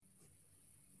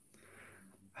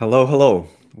Hello, hello.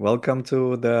 Welcome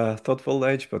to the Thoughtful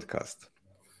Edge podcast.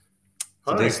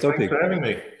 Hi, Today's thanks topic, for having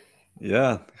me.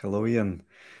 hello Ian.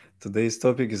 Today's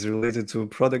topic is related to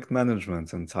product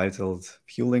management entitled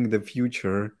Fueling the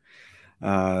Future,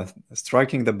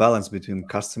 striking the balance between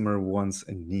customer wants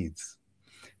and needs.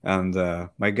 And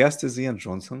my guest is Ian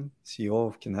Johnson, CEO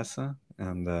of Kinesa.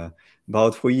 And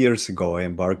about 4 years ago, I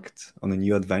embarked on a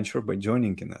new adventure by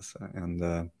joining Kinesa.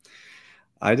 And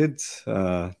I did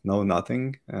know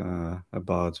nothing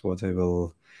about what I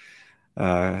will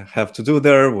have to do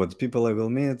there, what people I will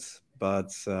meet.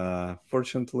 But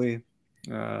fortunately,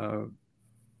 uh,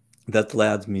 that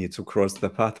led me to cross the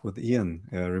path with Ian,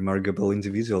 a remarkable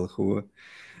individual who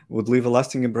would leave a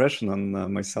lasting impression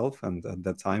on myself. And at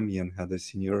that time, Ian had a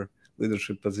senior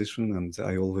leadership position, and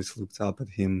I always looked up at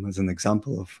him as an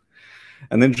example of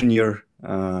an engineer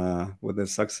with a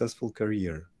successful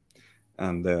career.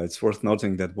 And it's worth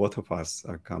noting that both of us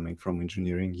are coming from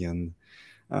engineering. Ian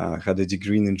had a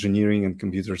degree in engineering and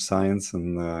computer science,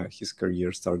 and his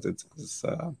career started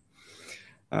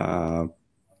uh,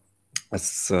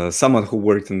 as someone who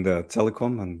worked in the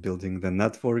telecom and building the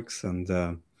networks and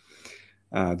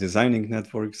designing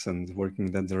networks and working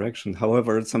in that direction.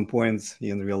 However, at some point,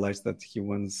 Ian realized that he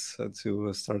wants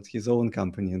to start his own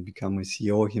company and become a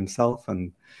CEO himself,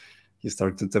 and he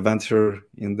started a venture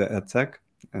in the ed tech.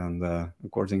 And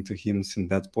according to him, since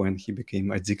that point, he became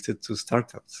addicted to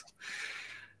startups.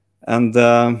 And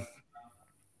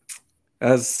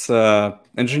as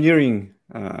engineering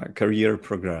career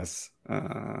progress,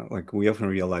 like we often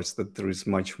realize that there is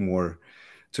much more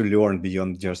to learn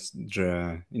beyond just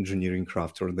the engineering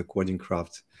craft or the coding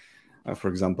craft. For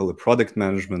example, the product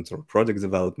management or product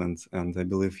development. And I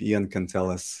believe Ian can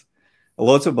tell us a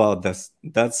lot about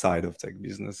that side of tech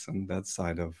business and that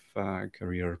side of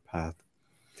career path.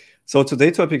 So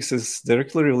today's topics is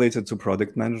directly related to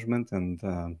product management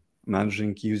and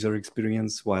managing user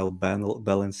experience while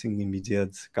balancing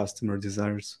immediate customer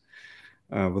desires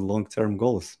with long-term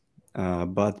goals.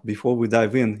 But before we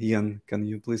dive in, Ian, can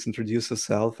you please introduce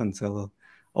yourself and tell our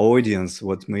audience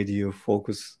what made you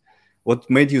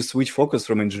switch focus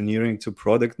from engineering to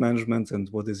product management, and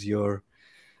what is your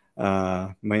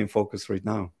main focus right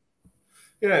now?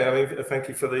 Yeah, I mean, thank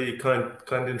you for the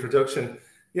kind introduction.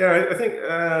 Yeah, I think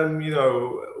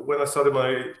when I started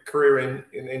my career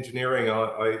in engineering,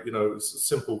 it was a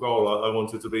simple goal. I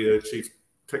wanted to be a chief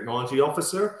technology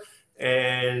officer,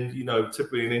 and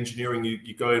typically in engineering,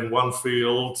 you go in one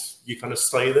field, you kind of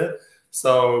stay there.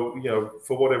 So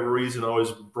for whatever reason, I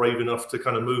was brave enough to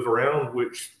kind of move around,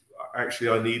 which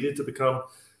actually I needed to become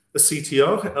a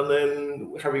CTO. And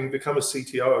then having become a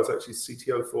CTO, I was actually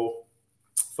CTO for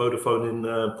Vodafone in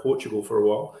Portugal for a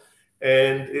while.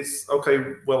 And it's okay,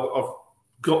 well,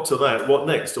 I've got to that. What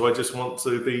next? Do I just want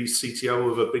to be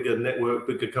CTO of a bigger network,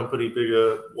 bigger company,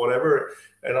 bigger whatever?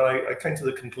 And I came to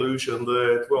the conclusion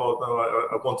that, well, no,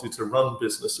 I wanted to run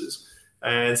businesses.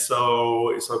 And so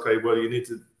it's okay, well, you need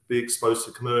to be exposed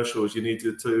to commercials, you need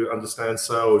to understand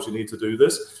sales, you need to do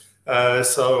this.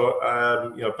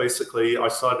 Basically I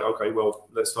started, okay, well,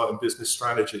 let's start in business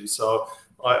strategy. So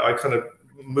I kind of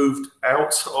moved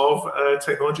out of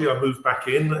technology. I moved back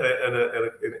in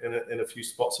a few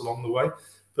spots along the way.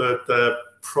 But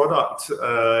product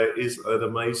is an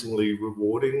amazingly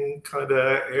rewarding kind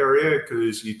of area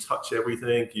because you touch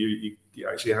everything. You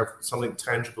actually have something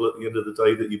tangible at the end of the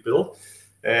day that you build.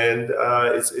 And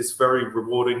it's very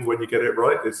rewarding when you get it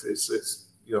right. It's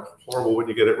horrible when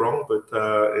you get it wrong, but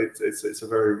it's a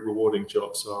very rewarding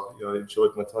job. So I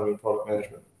enjoyed my time in product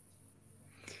management.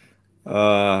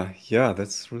 Yeah,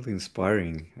 that's really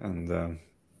inspiring, and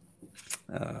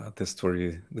the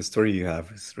story you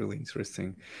have is really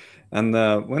interesting. And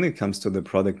when it comes to the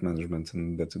product management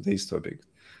and today's topic,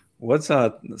 what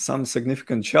are some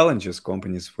significant challenges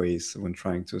companies face when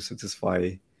trying to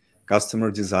satisfy customer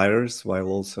desires while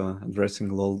also addressing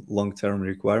long-term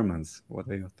requirements? What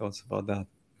are your thoughts about that?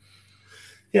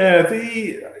 Yeah,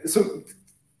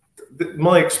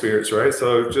 my experience, right?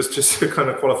 So just to kind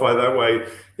of qualify that way,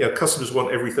 customers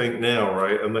want everything now,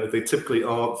 right? And they typically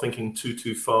aren't thinking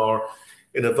too far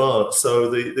in advance. So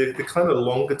the kind of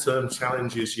longer term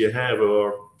challenges you have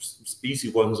are easy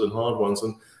ones and hard ones.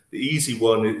 And the easy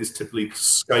one is typically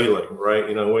scaling, right?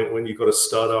 When you've got a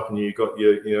startup and you've got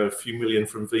your a few million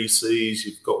from VCs,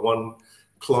 you've got one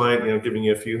client giving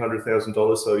you a few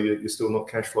 $100,000, so you're still not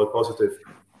cash flow positive.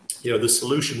 The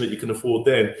solution that you can afford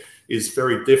then is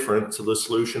very different to the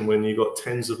solution when you've got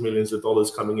tens of millions of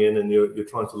dollars coming in and you're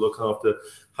trying to look after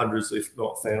hundreds, if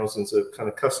not thousands of kind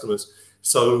of customers.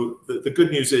 So the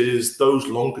good news is those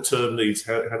longer term needs,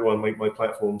 how do I make my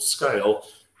platform scale,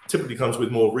 typically comes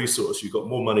with more resource. You've got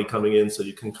more money coming in, so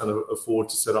you can kind of afford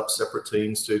to set up separate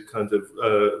teams to kind of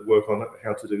work on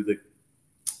how to do the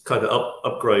kind of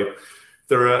upgrade.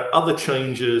 There are other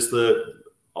changes that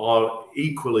are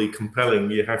equally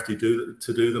compelling. You have to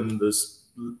do them. There's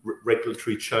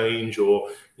regulatory change, or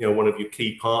one of your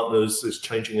key partners is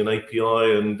changing an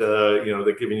API, and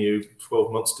they're giving you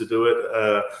 12 months to do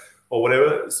it, or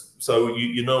whatever. So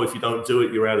if you don't do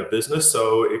it, you're out of business.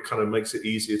 So it kind of makes it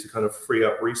easier to kind of free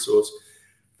up resource.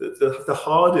 The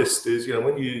hardest is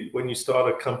when you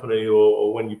start a company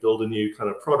or when you build a new kind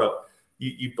of product,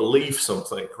 you believe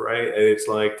something, right? And it's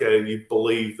like you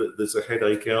believe that there's a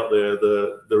headache out there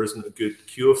that there isn't a good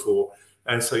cure for.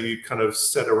 And so you kind of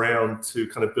set around to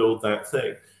kind of build that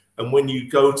thing. And when you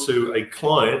go to a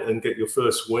client and get your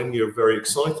first win, you're very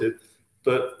excited.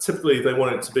 But typically they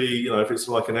want it to be, if it's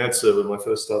like an ad server. My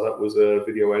first startup was a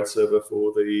video ad server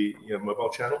for the mobile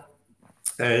channel.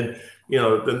 And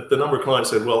the number of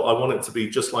clients said, well, I want it to be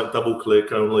just like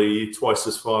DoubleClick, only twice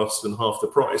as fast and half the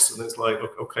price. And it's like,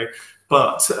 okay,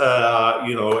 but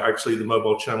actually the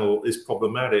mobile channel is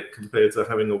problematic compared to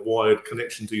having a wired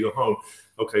connection to your home.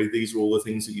 Okay, these are all the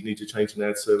things that you need to change in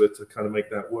ad server to kind of make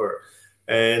that work.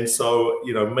 And so,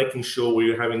 making sure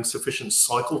we're having sufficient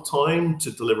cycle time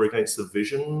to deliver against the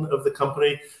vision of the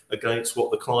company, against what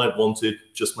the client wanted,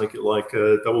 just make it like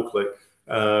a DoubleClick.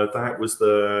 That was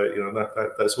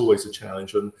that's always a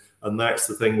challenge, and that's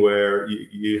the thing where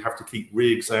you have to keep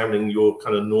re-examining your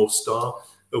kind of North Star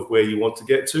of where you want to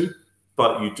get to,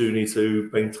 but you do need to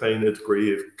maintain a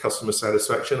degree of customer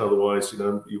satisfaction. Otherwise,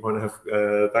 you won't have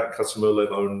that customer, let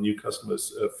alone new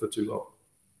customers, for too long.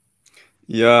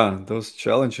 Yeah, those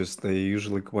challenges, they're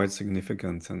usually quite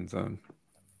significant, and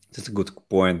it's a good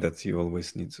point that you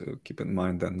always need to keep in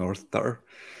mind the North Star.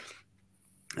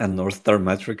 And North Star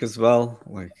metric as well,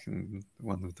 like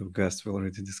one of the guests we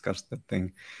already discussed that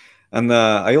thing. And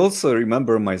I also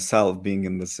remember myself being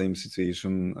in the same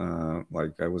situation.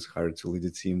 Like I was hired to lead a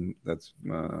team that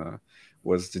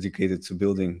was dedicated to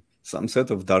building some set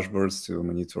of dashboards to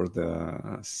monitor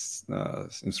the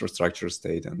infrastructure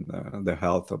state and the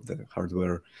health of the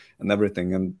hardware and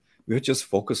everything. And we would just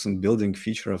focus on building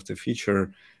feature after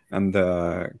feature, and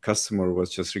the customer was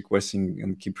just requesting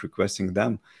and keep requesting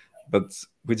them. But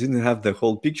we didn't have the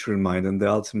whole picture in mind and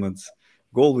the ultimate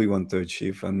goal we want to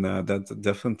achieve. And that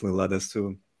definitely led us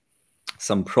to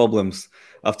some problems.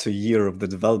 After a year of the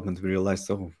development, we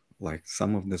realized, like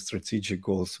some of the strategic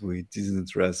goals we didn't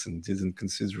address and didn't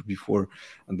consider before.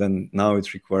 And then now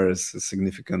it requires a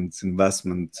significant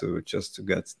investment to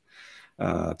get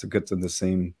to the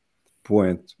same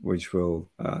point, which will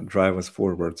drive us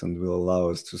forward and will allow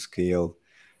us to scale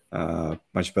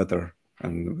much better,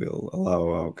 and will allow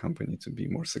our company to be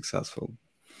more successful.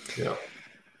 Yeah.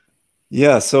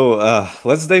 Yeah, so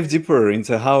let's dive deeper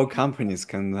into how companies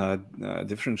can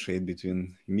differentiate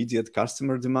between immediate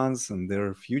customer demands and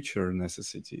their future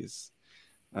necessities.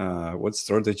 What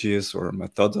strategies or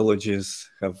methodologies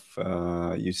have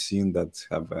you seen that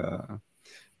have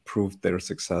proved their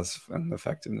success and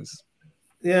effectiveness?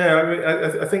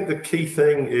 Yeah, I think the key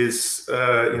thing is,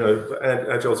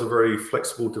 Agile is a very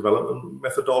flexible development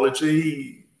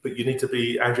methodology, but you need to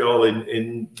be agile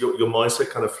in your mindset,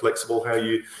 kind of flexible how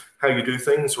you do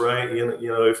things, right?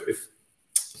 If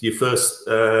your first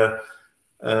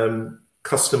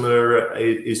customer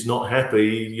is not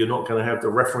happy, you're not going to have the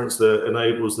reference that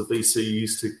enables the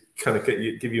VCs to kind of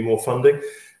give you more funding.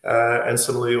 And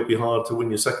similarly, it'll be hard to win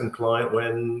your second client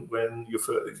when your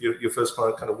first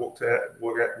client kind of walked out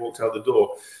the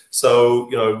door. So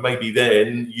maybe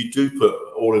then you do put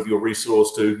all of your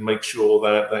resource to make sure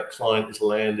that client is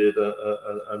landed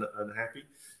and happy.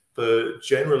 But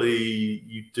generally,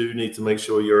 you do need to make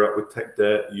sure you're up with tech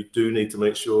debt. You do need to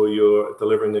make sure you're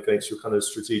delivering against your kind of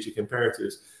strategic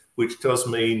imperatives, which does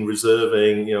mean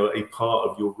reserving a part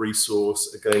of your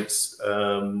resource against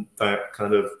that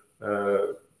kind of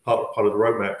part of the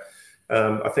roadmap.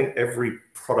 I think every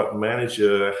product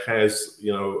manager has,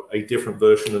 a different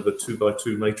version of the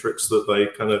 2x2 matrix that they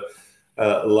kind of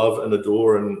love and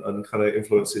adore and kind of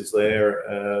influences their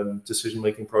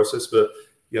decision-making process. But,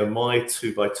 my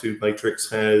 2x2 matrix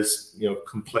has,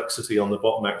 complexity on the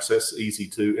bottom axis, easy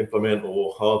to implement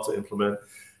or hard to implement.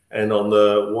 And on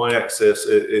the y-axis,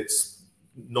 it's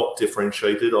not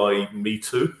differentiated, i.e. me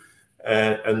too.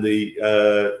 And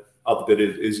the other bit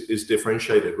is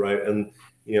differentiated, right? And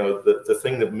the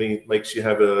thing that makes you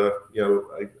have a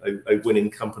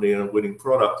winning company and a winning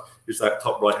product is that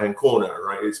top right hand corner,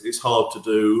 right? It's hard to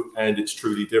do, and it's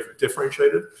truly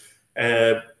differentiated.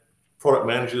 And product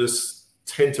managers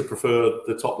tend to prefer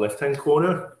the top left hand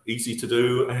corner, easy to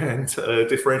do and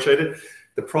differentiated.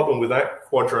 The problem with that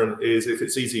quadrant is if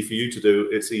it's easy for you to do,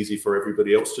 it's easy for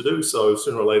everybody else to do. So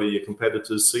sooner or later, your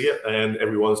competitors see it and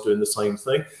everyone's doing the same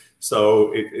thing.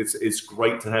 So it's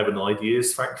great to have an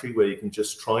ideas factory where you can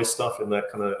just try stuff in that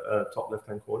kind of top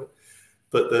left-hand corner.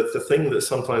 But the thing that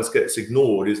sometimes gets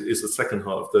ignored is the second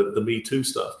half, the Me Too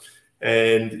stuff.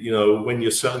 And, you know, when you're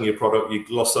selling your product, you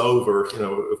gloss over, you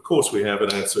know, of course we have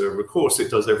an ad server. Of course it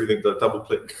does everything that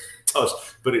DoubleClick does,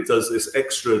 but it does this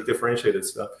extra differentiated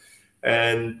stuff.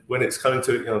 And when it's coming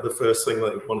to, you know, the first thing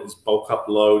that they want is bulk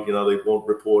upload, you know, they want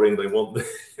reporting, they want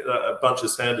a bunch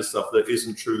of standard stuff that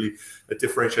isn't truly a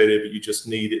differentiator, but you just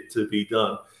need it to be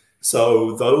done.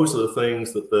 So those are the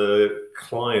things that the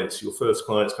clients, your first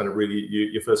clients kind of really,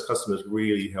 your first customers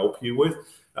really help you with.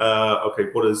 Okay,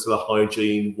 what is the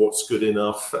hygiene? What's good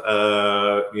enough?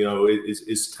 You know,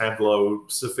 is Tableau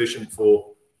sufficient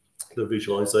for the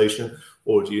visualization,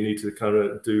 or do you need to kind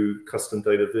of do custom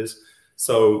data viz?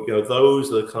 So, you know,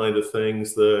 those are the kind of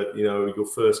things that, you know, your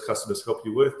first customers help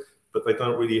you with, but they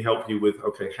don't really help you with,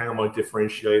 okay, how am I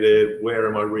differentiated? Where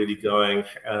am I really going?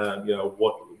 You know,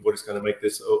 what is going to make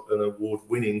this an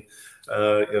award-winning,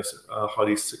 you know,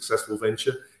 highly successful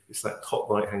venture? It's that top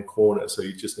right-hand corner. So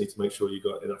you just need to make sure you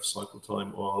got enough cycle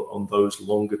time on those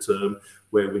longer term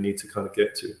where we need to kind of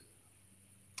get to.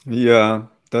 Yeah,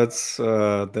 that's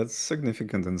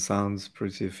significant and sounds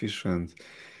pretty efficient.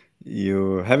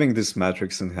 You having this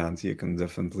metrics in hand, you can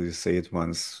definitely say it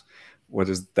once. What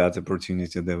is that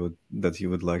opportunity that you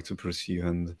would like to pursue?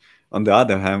 And on the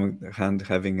other hand,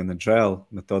 having an agile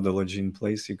methodology in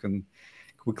place, you can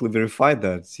quickly verify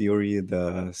that theory,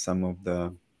 some of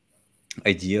the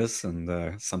ideas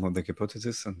and some of the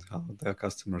hypotheses, and how the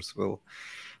customers will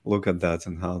look at that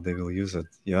and how they will use it.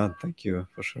 Yeah, thank you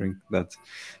for sharing that.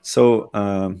 So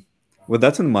with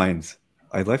that in mind,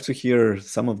 I'd like to hear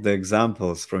some of the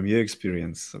examples from your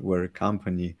experience where a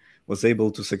company was able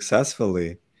to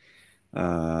successfully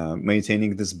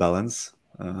maintaining this balance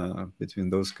between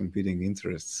those competing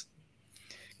interests.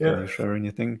 Can you share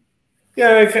anything?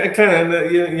 Yeah, I can.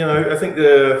 And you know, I think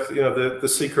the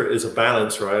secret is a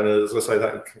balance, right? And as I say,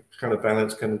 that kind of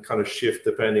balance can kind of shift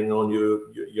depending on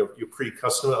your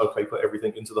pre-customer. Okay, put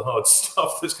everything into the hard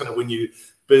stuff that's going to win you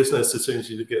business as soon as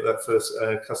you get that first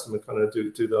customer kind of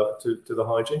do the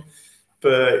hygiene.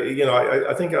 But you know,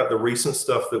 I think the recent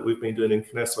stuff that we've been doing in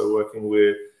Kinesso, working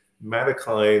with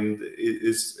Matterkind,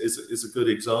 is a good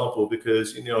example,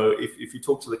 because you know, if you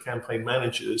talk to the campaign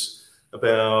managers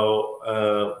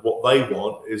about what they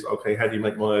want is, okay, how do you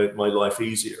make my life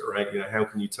easier, right? You know, how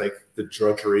can you take the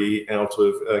drudgery out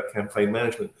of campaign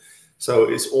management?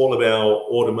 So it's all about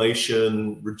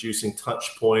automation, reducing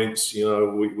touch points. You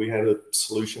know, we had a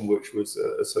solution which was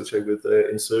associated with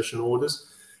insertion orders,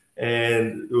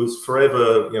 and it was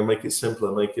forever, you know, make it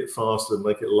simpler, make it faster,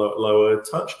 make it lower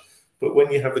touch. But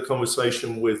when you have the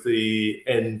conversation with the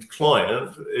end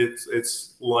client,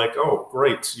 it's like, oh,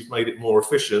 great, you've made it more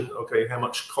efficient. Okay, how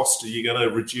much cost are you going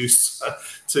to reduce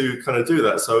to kind of do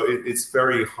that? So it's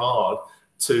very hard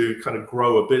to kind of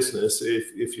grow a business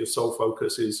if your sole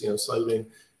focus is, you know, saving,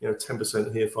 you know,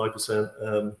 10% here,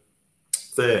 5%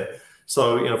 there.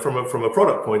 So, you know, from a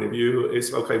product point of view,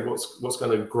 it's okay, what's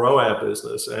going to grow our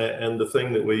business? And the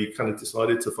thing that we kind of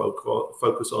decided to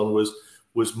focus on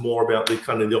was more about the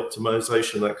kind of the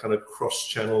optimization, that kind of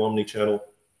cross-channel, omni-channel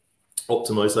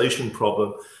optimization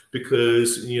problem,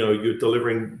 because you know, you're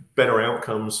delivering better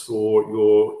outcomes for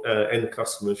your end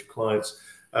customers, your clients,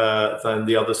 than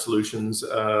the other solutions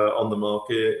on the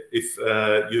market. If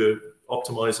you're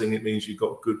optimizing, it means you've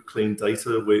got good, clean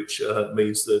data, which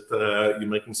means that you're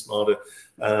making smarter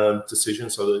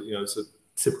decisions. So that, you know, it's a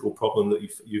typical problem that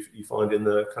you find in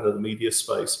the kind of the media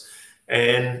space.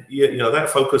 And you know, that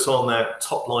focus on that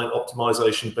top line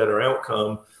optimization, better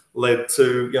outcome, led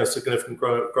to, you know, significant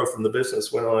growth in the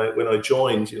business. When I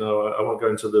joined, you know, I won't go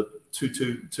into the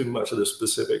too much of the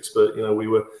specifics, but you know, we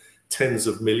were tens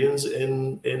of millions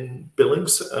in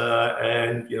billings,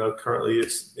 and you know, currently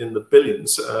it's in the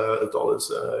billions of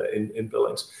dollars in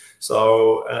billings.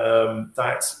 So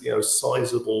that's, you know,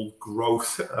 sizable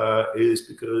growth is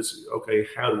because, okay,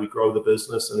 how do we grow the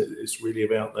business? And it's really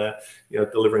about that, you know,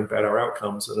 delivering better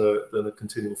outcomes than a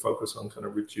continual focus on kind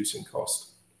of reducing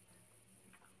cost.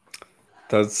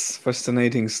 That's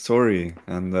fascinating story.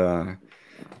 And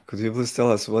could you please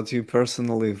tell us what you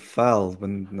personally felt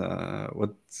when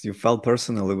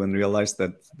realized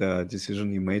that the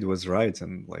decision you made was right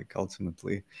and like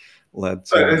ultimately led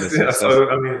to the success? So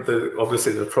I mean,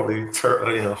 obviously there's probably you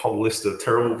know, a whole list of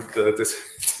terrible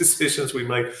decisions we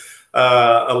made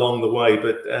along the way,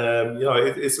 but you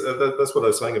know, that's what I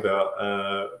was saying about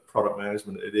product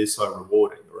management. It is so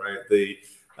rewarding, right?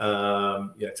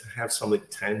 to have something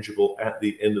tangible at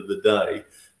the end of the day,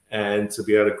 and to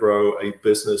be able to grow a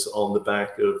business on the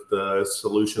back of the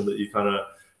solution that you kind of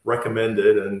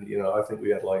recommended. And I think we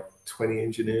had like 20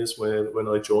 engineers when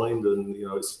I joined, and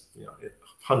it's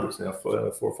hundreds now,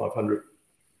 400 or 500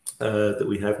 that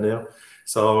we have now.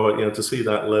 So to see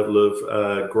that level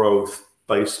of growth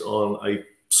based on a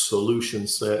solution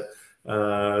set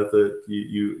that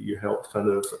you helped kind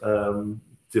of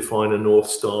define a North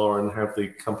Star and have the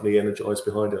company energized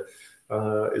behind it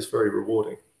is very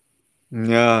rewarding.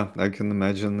 Yeah, I can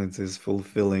imagine it is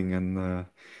fulfilling and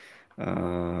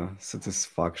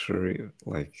satisfactory,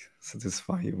 like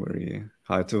satisfy you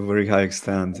to a very high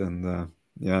extent. And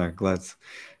yeah, glad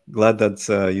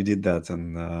that you did that,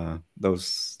 and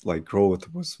those like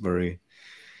growth was very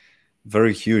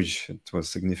huge. It was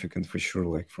significant for sure,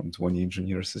 like from 20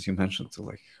 engineers, as you mentioned, to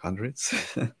like hundreds.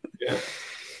 Yeah.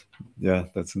 Yeah,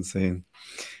 that's insane.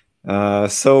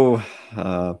 So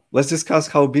let's discuss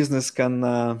how business can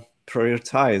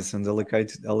prioritize and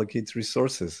allocate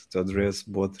resources to address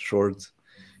both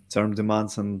short-term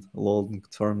demands and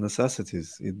long-term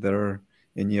necessities. Is there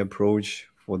any approach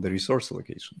for the resource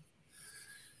allocation?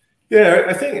 Yeah,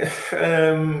 I think,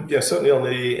 certainly on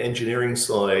the engineering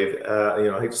side,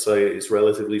 I hate to say it's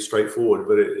relatively straightforward,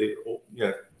 but it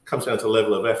comes down to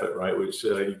level of effort, right? Which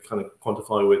you kind of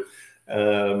quantify with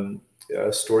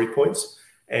story points.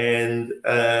 And,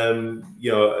 to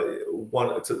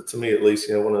me at least,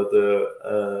 one of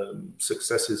the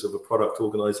successes of a product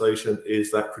organization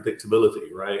is that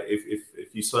predictability, right?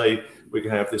 If you say we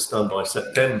can have this done by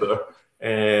September,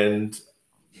 and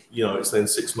it's then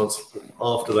 6 months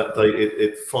after that date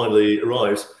it finally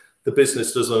arrives, the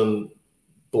business doesn't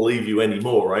believe you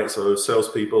anymore, right? So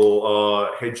salespeople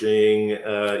are hedging,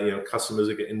 customers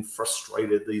are getting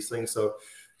frustrated, these things. So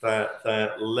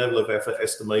that level of effort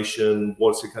estimation,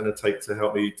 what's it going to take to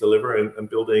help me deliver, and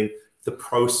building the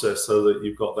process so that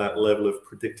you've got that level of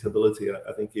predictability,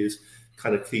 I think is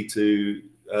kind of key to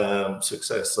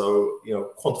success. So,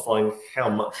 quantifying how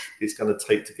much it's going to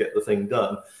take to get the thing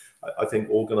done, I think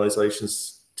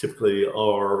organizations typically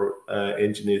are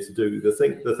engineered to do.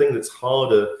 The thing that's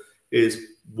harder is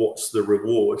what's the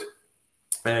reward,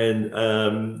 and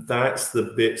that's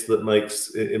the bit that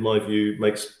makes, in my view,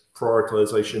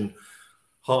 prioritization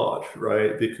hard,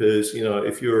 right? Because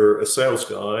if you're a sales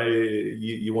guy,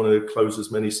 you want to close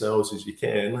as many sales as you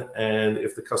can, and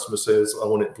if the customer says I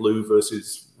want it blue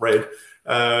versus red,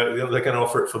 they're going to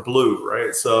offer it for blue,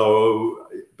 right? So,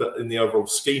 but in the overall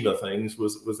scheme of things,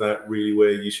 was that really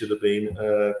where you should have been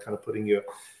kind of putting your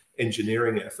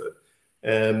engineering effort?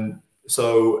 And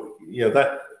so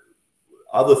that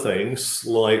other things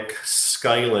like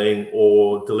scaling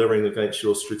or delivering against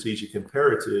your strategic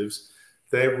imperatives,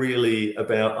 they're really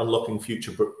about unlocking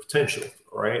future potential,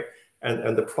 right?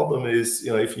 And the problem is,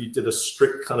 if you did a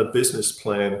strict kind of business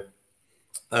plan,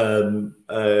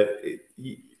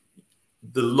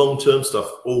 the long-term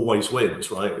stuff always wins,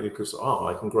 right? Because,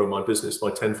 I can grow my business by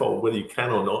tenfold. Whether you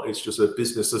can or not, it's just a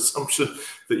business assumption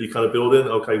that you kind of build in.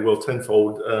 Okay, well,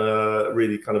 tenfold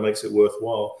really kind of makes it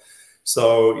worthwhile.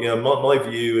 So, my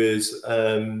view is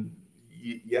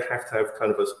you have to have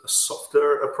kind of a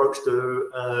softer approach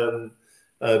to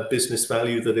business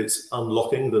value that it's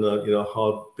unlocking than a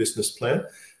hard business plan.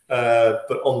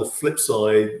 But on the flip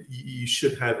side, you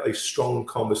should have a strong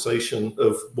conversation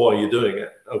of why you're doing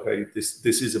it. Okay, this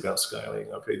is about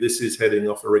scaling. Okay, this is heading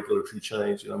off a regulatory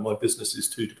change. My business is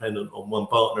too dependent on one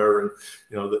partner, and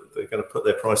they're going to put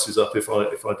their prices up if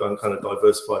I don't kind of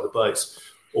diversify the base.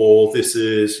 Or this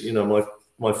is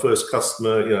my first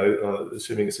customer.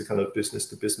 Assuming it's a kind of business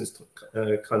to business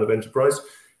kind of enterprise.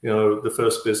 The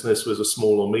first business was a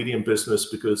small or medium business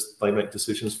because they make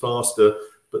decisions faster.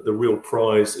 But the real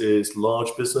prize is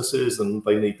large businesses, and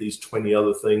they need these 20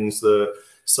 other things.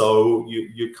 So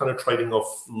you're kind of trading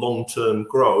off long-term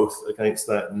growth against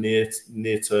that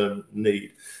near-term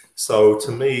need. So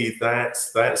to me,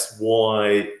 that's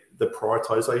why the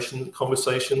prioritization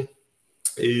conversation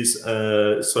is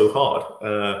so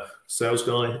hard. Sales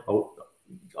guy,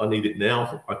 I need it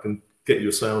now. I can get you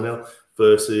a sale now.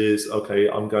 Versus, okay,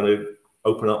 I'm going to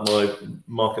open up my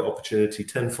market opportunity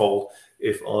tenfold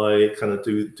if I kind of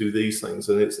do these things.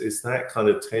 And it's that kind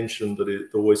of tension that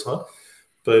it's always hard.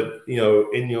 But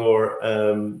in your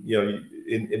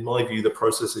in my view, the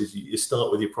process is you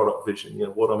start with your product vision.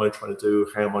 What am I trying to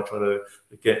do? How am I trying to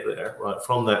get there? Right,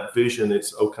 from that vision,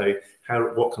 it's okay.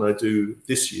 What can I do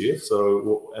this year?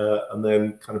 So and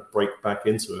then kind of break back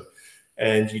into it.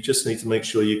 And you just need to make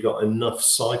sure you've got enough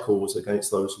cycles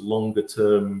against those longer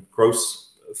term growth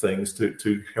things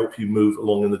to help you move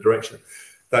along in the direction.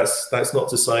 That's not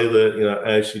to say that,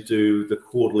 as you do the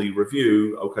quarterly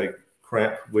review, okay,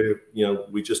 crap,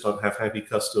 we just don't have happy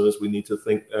customers. We need to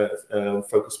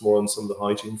focus more on some of the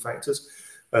hygiene factors.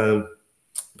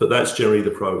 But that's generally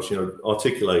the approach.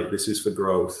 Articulate, this is for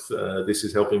growth. This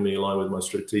is helping me align with my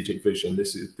strategic vision.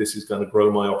 This is going to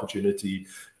grow my opportunity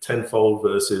tenfold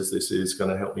versus this is going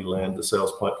to help me land the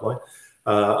sales pipeline.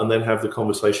 And then have the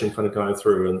conversation kind of going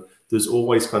through. And there's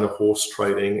always kind of horse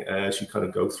trading as you kind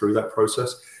of go through that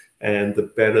process. And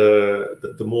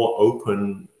the more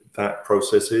open that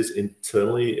process is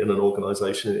internally in an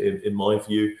organization, in my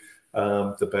view,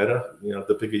 the better.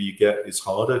 The bigger you get, it's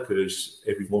harder because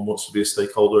everyone wants to be a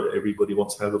stakeholder. Everybody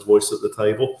wants to have a voice at the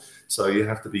table. So you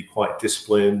have to be quite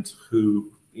disciplined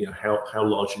how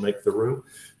large you make the room.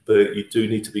 But you do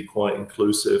need to be quite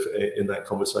inclusive in that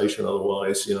conversation.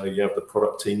 Otherwise, you have the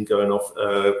product team going off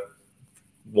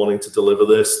wanting to deliver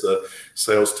this, the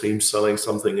sales team selling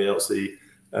something else, the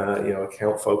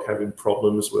account folk having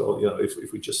problems. Well,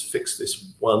 if we just fix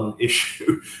this one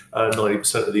issue,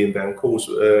 90% of the inbound calls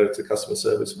to customer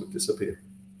service would disappear.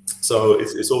 So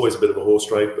it's always a bit of a horse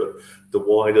trade, but the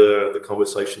wider the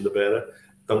conversation, the better.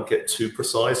 Don't get too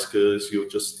precise because you'll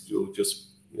just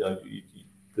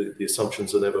the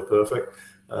assumptions are never perfect.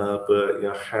 But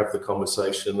have the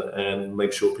conversation and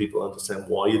make sure people understand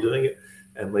why you're doing it,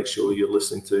 and make sure you're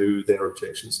listening to their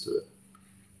objections to it.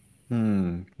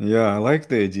 Yeah, I like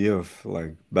the idea of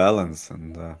like balance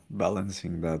and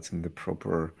balancing that in the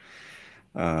proper,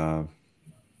 to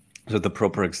the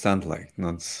proper extent, like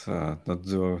not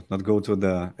go to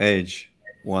the edge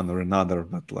one or another,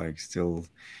 but like still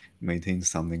maintain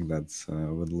something that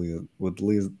would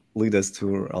lead us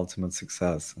to ultimate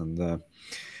success.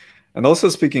 And also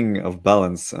speaking of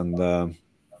balance, and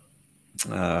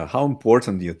how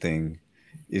important do you think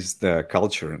is the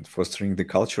culture and fostering the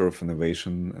culture of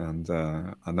innovation and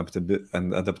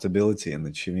adaptability and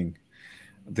achieving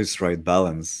this right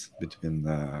balance between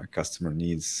customer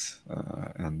needs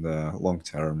and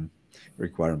long-term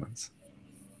requirements?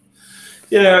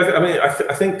 Yeah, I mean,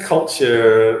 I think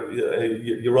culture,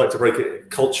 you're right to break it,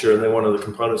 culture, and then one of the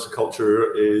components of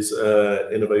culture is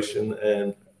innovation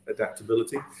and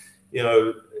adaptability.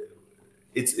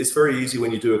 It's very easy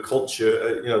when you do a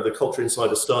culture, the culture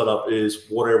inside a startup is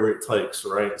whatever it takes,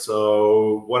 right?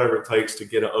 So whatever it takes to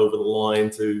get it over the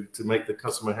line, to make the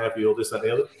customer happy, or this, that, and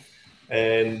the other.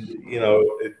 And,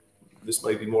 this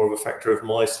may be more of a factor of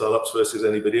my startups versus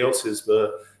anybody else's,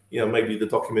 but, maybe the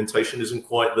documentation isn't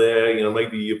quite there.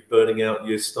 Maybe you're burning out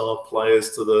your star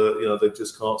players to they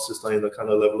just can't sustain the kind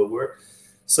of level of work.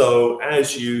 So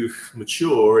as you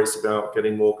mature, it's about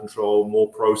getting more control, more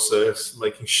process,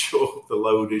 making sure the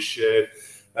load is shared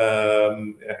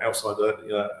outside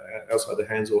the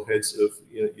hands or heads of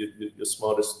your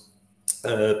smartest,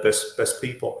 best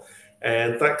people.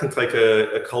 And that can take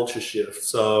a culture shift.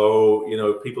 So,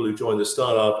 people who join the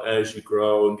startup, as you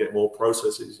grow and get more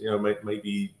processes,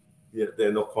 maybe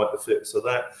they're not quite the fit. So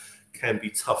that can be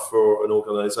tough for an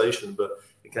organization. But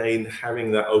again,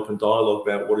 having that open dialogue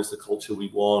about what is the culture we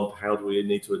want, how do we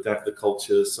need to adapt the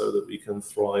culture so that we can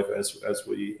thrive as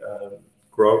we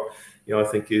grow, I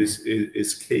think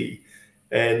is key.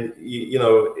 And,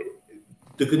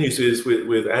 the good news is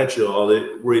with Agile,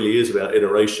 it really is about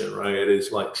iteration, right? It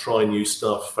is like try new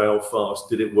stuff, fail fast.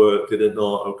 Did it work? Did it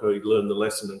not? Okay, learn the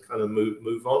lesson and kind of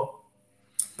move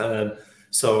on.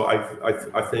 So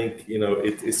I think,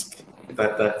 it's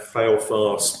that fail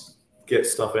fast, get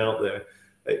stuff out there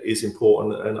is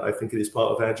important. And I think it is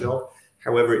part of Agile.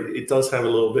 However, it does have a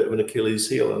little bit of an Achilles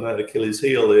heel, and that Achilles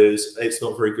heel is it's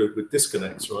not very good with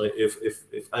disconnects, right?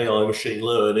 If AI machine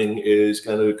learning is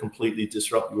going to completely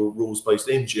disrupt your rules-based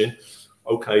engine,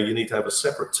 okay, you need to have a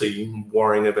separate team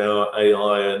worrying about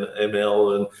AI and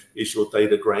ML, and is your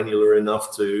data granular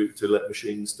enough to let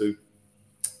machines do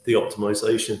the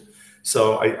optimization?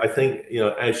 So I think,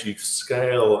 as you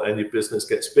scale and your business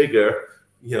gets bigger,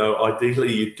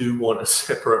 ideally you do want a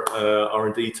separate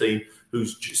R&D team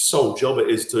whose sole job it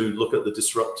is to look at the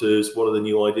disruptors. What are the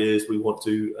new ideas we want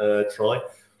to try?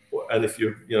 And if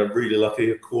you're really lucky,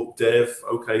 a corp dev,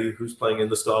 okay, who's playing in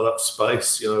the startup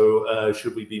space?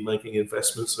 Should we be making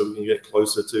investments so we can get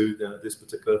closer to this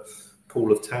particular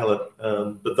pool of talent?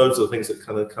 But those are the things that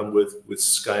kind of come with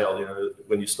scale.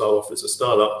 When you start off as a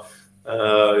startup,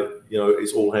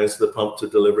 it's all hands to the pump to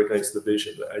deliver against the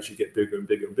vision. But as you get bigger and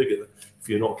bigger and bigger, if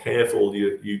you're not careful,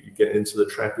 you get into the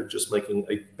trap of just making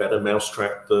a better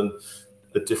mousetrap than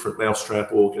a different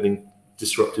mousetrap, or getting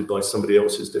disrupted by somebody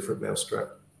else's different mousetrap.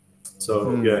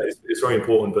 So yeah, it's very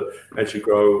important. But as you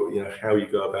grow, how you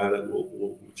go about it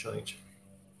will change.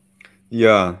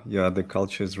 Yeah, the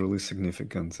culture is really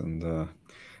significant, and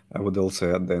I would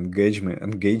also add the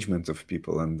engagement of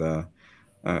people, and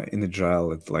in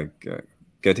Agile, it's like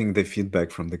getting the feedback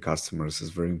from the customers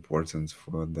is very important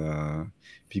for the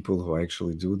people who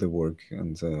actually do the work,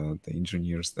 and the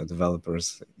engineers, the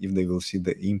developers. If they will see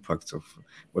the impact of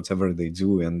whatever they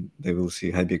do, and they will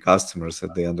see happy customers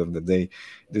at the end of the day,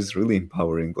 it is really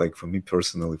empowering. Like for me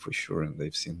personally, for sure, and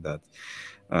they've seen that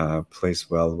plays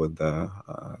well with the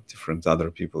different other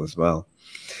people as well.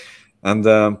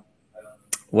 And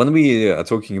when we are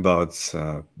talking about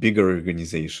bigger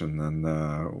organization, and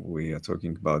we are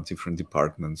talking about different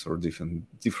departments or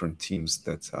different teams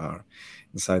that are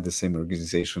inside the same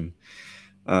organization,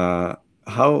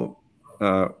 how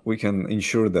we can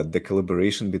ensure that the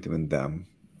collaboration between them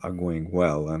are going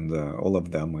well, and all of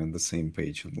them are on the same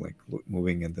page, and like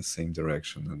moving in the same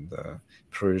direction, and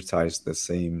prioritize the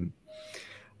same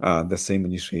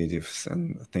initiatives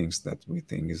and things that we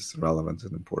think is relevant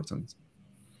and important.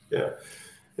 Yeah.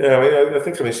 Yeah, I mean, I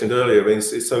think I mentioned earlier. I mean,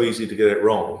 it's so easy to get it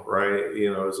wrong, right?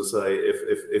 You know, as I say,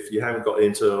 if you haven't got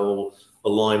internal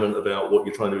alignment about what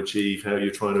you're trying to achieve, how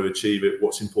you're trying to achieve it,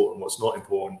 what's important, what's not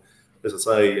important, as I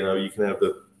say, you know, you can have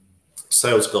the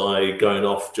sales guy going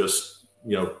off just,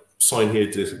 you know, sign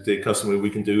here to the customer. We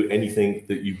can do anything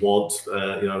that you want,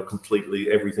 you know,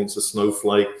 completely. Everything's a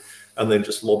snowflake, and then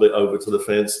just lob it over to the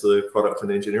fence, the product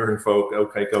and engineering folk.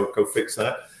 Okay, go fix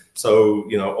that. So,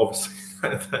 you know, obviously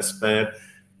that's bad.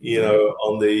 You know,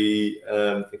 on the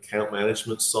account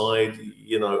management side,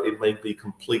 you know, it may be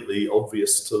completely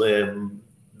obvious to them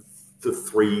the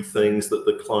three things that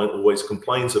the client always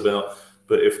complains about.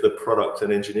 But if the product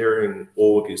and engineering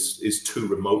org is too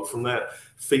remote from that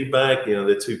feedback, you know,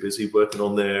 they're too busy working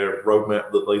on their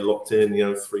roadmap that they locked in, you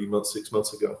know, 3 months, 6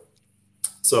 months ago.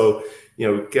 So, you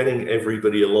know, getting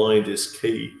everybody aligned is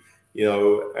key. You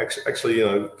know, actually, you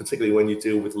know, particularly when you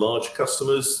deal with large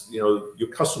customers, you know, your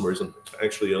customer isn't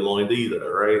actually aligned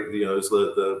either, right? You know, as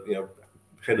the you know,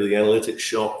 head of the analytics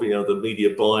shop, you know, the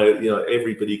media buyer, you know,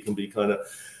 everybody can be kind of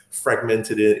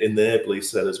fragmented in their belief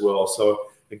set as well. So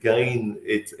again,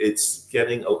 it's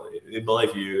getting, in my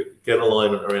view, get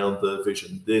alignment around the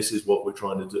vision. This is what we're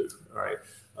trying to do, all right?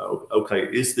 Okay,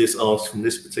 is this ask from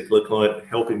this particular client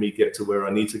helping me get to where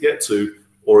I need to get to,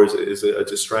 or is it a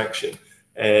distraction?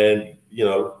 And, you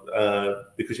know,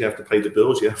 because you have to pay the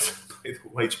bills, you have to pay the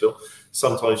wage bill.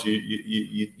 Sometimes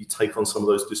you take on some of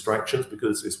those distractions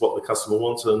because it's what the customer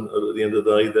wants, and at the end of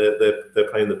the day,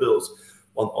 they're paying the bills.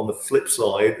 On the flip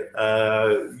side,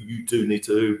 you do need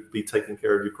to be taking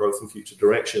care of your growth and future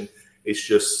direction. It's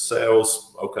just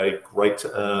sales. Okay, great.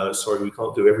 Sorry, we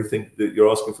can't do everything that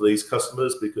you're asking for these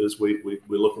customers because we're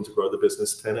looking to grow the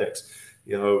business 10x.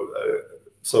 You know.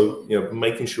 So, you know,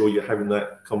 making sure you're having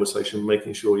that conversation,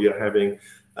 making sure you're having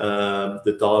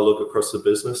the dialogue across the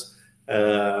business.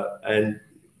 And,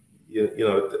 you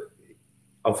know,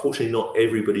 unfortunately, not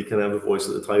everybody can have a voice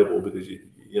at the table because, you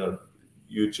know,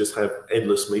 you just have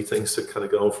endless meetings that kind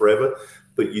of go on forever.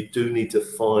 But you do need to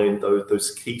find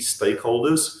those key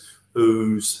stakeholders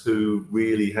who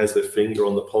really has their finger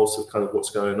on the pulse of kind of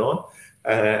what's going on.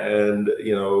 And,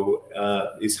 you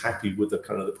know, is happy with the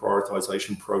kind of the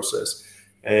prioritization process.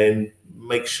 And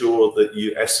make sure that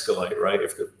you escalate, right?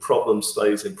 If the problem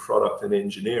stays in product and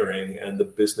engineering and the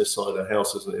business side of the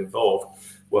house isn't involved,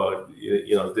 well,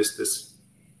 you know, this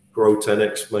grow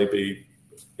 10x may be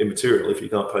immaterial if you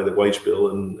can't pay the wage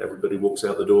bill and everybody walks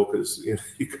out the door because you know,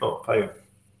 you can't pay them.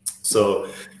 So,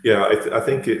 yeah, I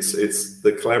think it's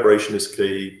the collaboration is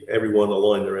key. Everyone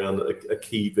aligned around a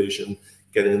key vision,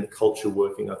 getting the culture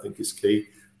working, I think is key.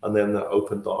 And then that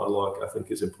open dialogue, I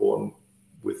think, is important,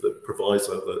 with the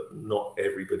proviso that not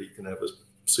everybody can have a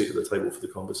seat at the table for the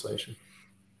conversation.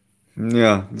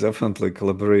 Yeah, definitely.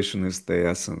 Collaboration is the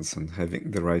essence, and having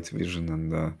the right vision,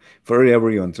 and for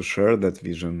everyone to share that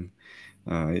vision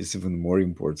is even more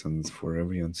important, for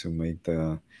everyone to make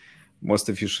the most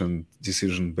efficient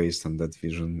decision based on that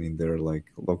vision in their like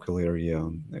local area,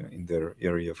 in their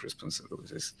area of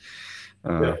responsibilities.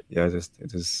 Yeah,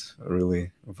 it is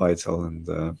really vital, and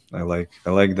I like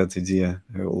that idea.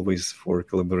 Always for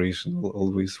collaboration,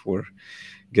 always for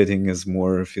getting as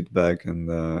more feedback and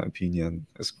opinion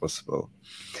as possible.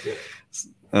 Yeah.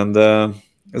 And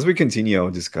as we continue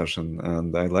our discussion,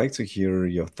 and I'd like to hear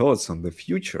your thoughts on the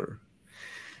future,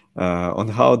 on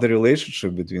how the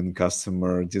relationship between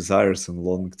customer desires and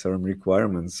long-term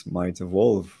requirements might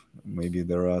evolve. Maybe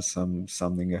there are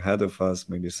something ahead of us,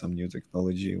 maybe some new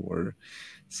technology or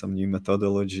some new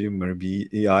methodology. Maybe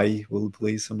AI will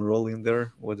play some role in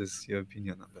there. What is your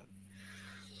opinion on that?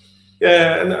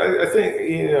 Yeah, and I think,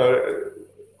 you know,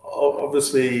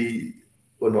 obviously,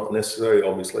 well, not necessarily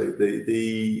obviously,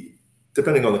 the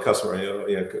depending on the customer,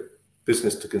 you know,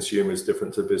 business to consumer is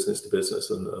different to business,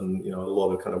 and you know, a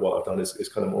lot of kind of what I've done is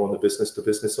kind of more on the business to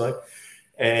business side.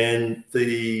 And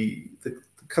the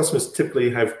customers typically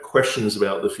have questions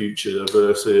about the future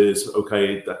versus,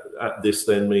 okay, this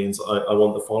then means I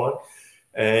want the following.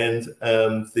 And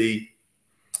the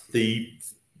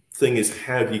thing is,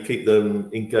 how do you keep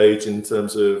them engaged in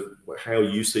terms of how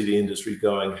you see the industry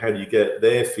going? How do you get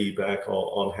their feedback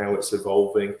on how it's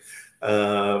evolving?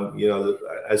 You know,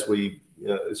 as we, you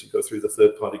know, as you go through the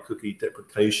third-party cookie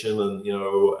deprecation and, you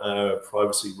know,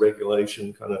 privacy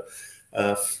regulation kind of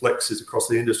flexes across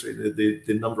the industry,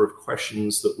 the number of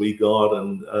questions that we got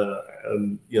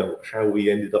and you know, how we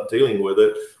ended up dealing with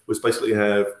it was basically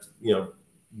have, you know,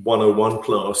 101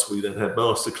 class. We then had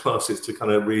master classes to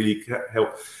kind of really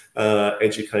help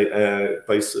educate our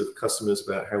base of customers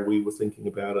about how we were thinking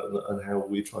about it and how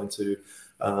we're trying to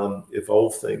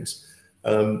evolve things.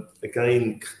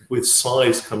 Again, with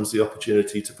size comes the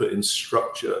opportunity to put in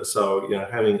structure. So, you know,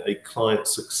 having a client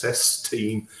success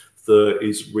team that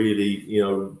is really, you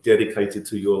know, dedicated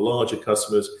to your larger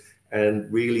customers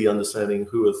and really understanding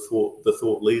who are the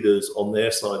thought leaders on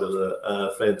their side of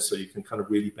the fence, so you can kind of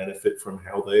really benefit from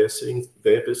how they're seeing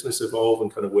their business evolve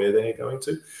and kind of where they're going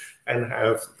to, and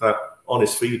have that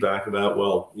honest feedback about,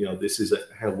 well, you know, this is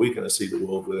how we're going to see the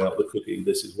world without the cookie.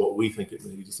 This is what we think it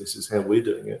means. This is how we're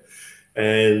doing it.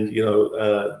 And, you know,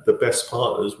 the best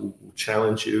partners will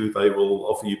challenge you. They will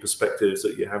offer you perspectives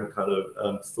that you haven't kind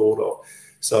of thought of.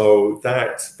 So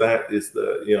that is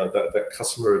the, you know, that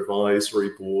customer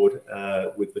advisory board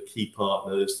with the key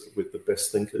partners, with the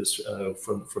best thinkers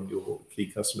from your key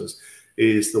customers,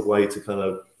 is the way to kind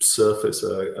of surface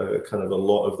a kind of a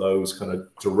lot of those kind of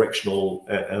directional,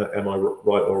 am I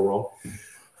right or wrong?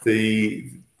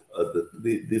 The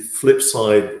flip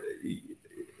side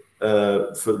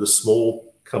for the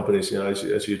small companies, you know,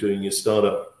 as you're doing your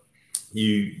startup,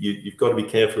 you've got to be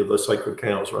careful of those sacred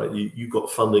cows, right? You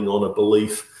got funding on a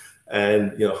belief,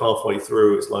 and, you know, halfway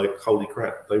through it's like, holy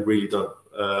crap, they really don't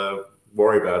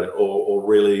worry about it, or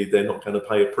really they're not going to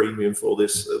pay a premium for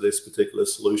this particular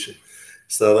solution.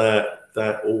 So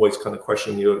that always kind of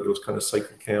questioning your kind of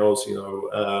sacred cows, you know,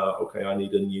 okay, I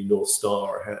need a new North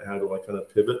Star. How do I kind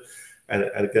of pivot? And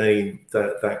again,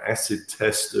 that acid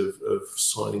test of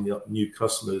signing up new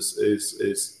customers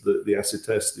is the acid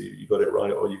test. You got it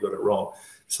right or you got it wrong.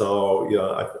 So, you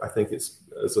know, I think it's,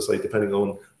 as I say, depending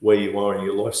on where you are in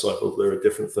your life cycle, there are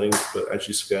different things. But as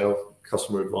you scale,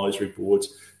 customer advisory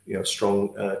boards, you know,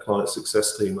 strong client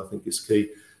success team, I think is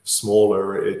key.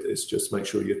 Smaller, it's just make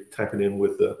sure you're tapping in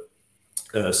with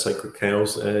the sacred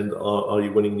cows, and are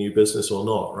you winning new business or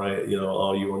not, right? You know,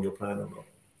 are you on your plan or not?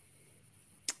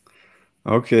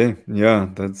 Okay, yeah,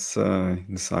 that's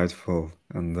insightful,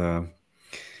 and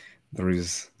there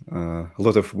is a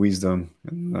lot of wisdom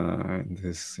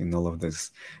in all of this.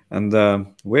 And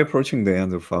we're approaching the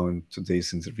end of our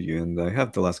today's interview, and I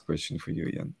have the last question for you,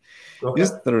 Ian. Okay.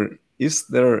 Is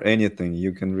there anything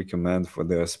you can recommend for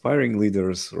the aspiring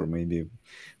leaders, or maybe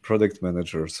product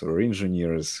managers or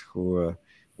engineers who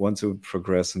want to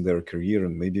progress in their career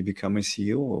and maybe become a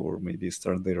CEO, or maybe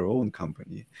start their own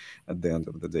company at the end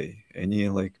of the day? Any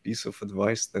like piece of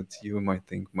advice that you might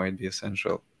think might be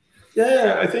essential?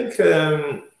 Yeah, I think.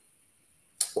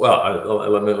 Well,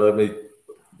 let me.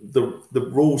 The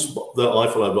rules that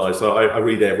I follow by. So I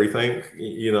read everything,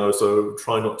 you know. So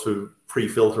try not to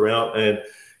pre-filter out. And,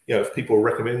 you know, if people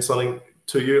recommend something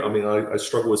to you, I mean, I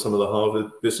struggle with some of the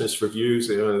Harvard Business Reviews.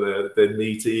 You know, they're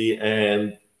meaty,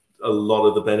 and a lot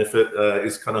of the benefit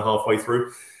is kind of halfway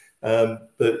through. But,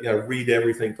 you know, read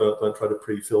everything. Don't try to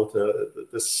pre-filter.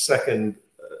 The second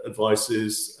advice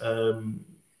is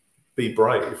be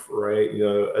brave, right? You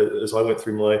know, as I went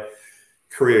through my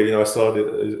career, you know, I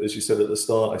started, as you said at the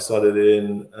start, I started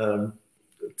in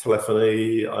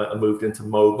telephony. I moved into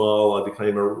mobile. I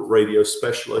became a radio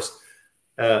specialist.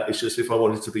 It's just, if I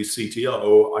wanted to be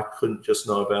CTO, I couldn't just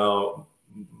know about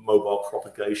mobile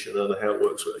propagation and how it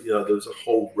works. You know, there was a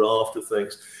whole raft of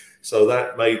things. So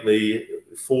that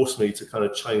forced me to kind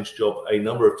of change job a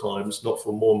number of times, not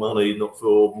for more money, not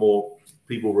for more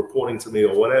people reporting to me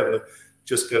or whatever,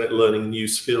 just learning new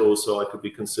skills so I could be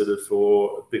considered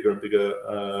for bigger and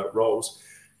bigger roles.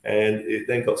 And it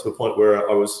then got to a point where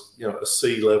I was, you know, a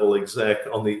C-level exec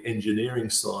on the engineering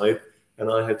side,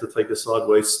 and I had to take a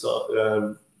sideways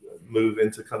move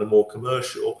into kind of more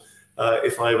commercial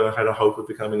if I ever had a hope of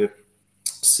becoming a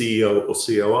CEO or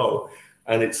COO.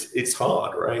 And it's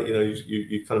hard, right? You know,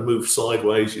 you kind of move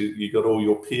sideways. You got all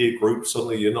your peer group.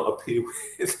 Suddenly you're not a peer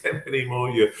with them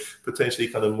anymore. You're potentially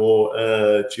kind of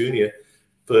more junior.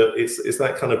 But it's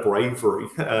that kind of bravery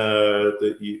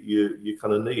that you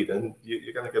kind of need, and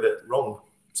you're going to get it wrong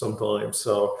sometimes.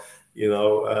 So,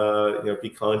 be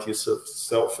kind to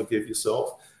yourself, forgive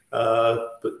yourself,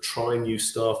 but try new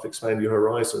stuff, expand your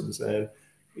horizons. And,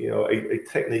 a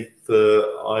technique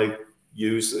that I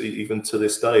use even to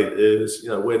this day is,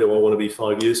 where do I want to be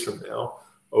 5 years from now?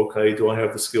 Okay, do I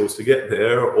have the skills to get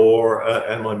there, or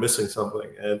am I missing something?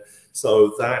 And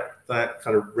so that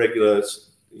kind of regular,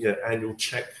 annual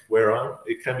check where I am.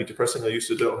 It can be depressing. I used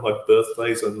to do it on my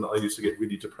birthdays, and I used to get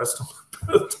really depressed on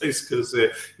my birthdays because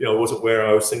it wasn't where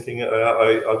I was thinking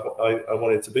I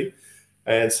wanted to be.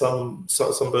 And some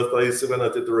birthdays when I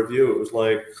did the review, it was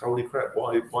like, holy crap,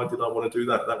 why did I want to do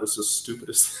that? That was the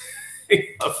stupidest thing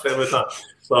I've ever done.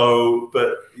 So,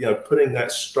 but putting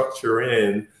that structure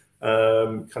in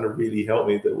kind of really helped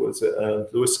me. There was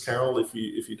Lewis Carroll. If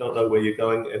you don't know where you're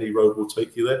going, any road will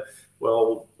take you there.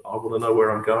 Well, I want to know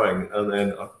where I'm going, and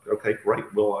then okay, great.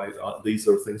 Well, these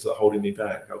are things that are holding me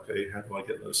back. Okay, how do I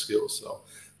get those skills? So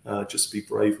just be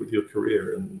brave with your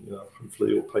career, and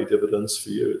hopefully it'll pay dividends for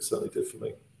you. It certainly did for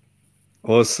me.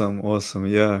 Awesome, awesome.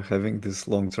 Yeah, having this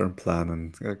long-term plan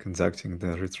and conducting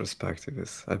the retrospective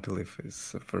is, I believe,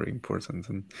 is very important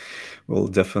and will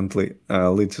definitely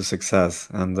lead to success.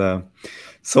 And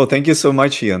so, thank you so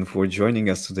much, Ian, for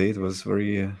joining us today. It was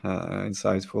very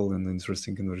insightful and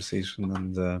interesting conversation.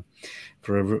 And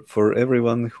for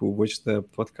everyone who watched the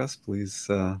podcast,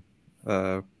 please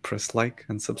press like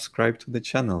and subscribe to the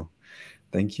channel.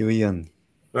 Thank you, Ian.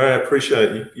 I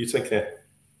appreciate it. You take care.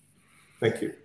 Thank you.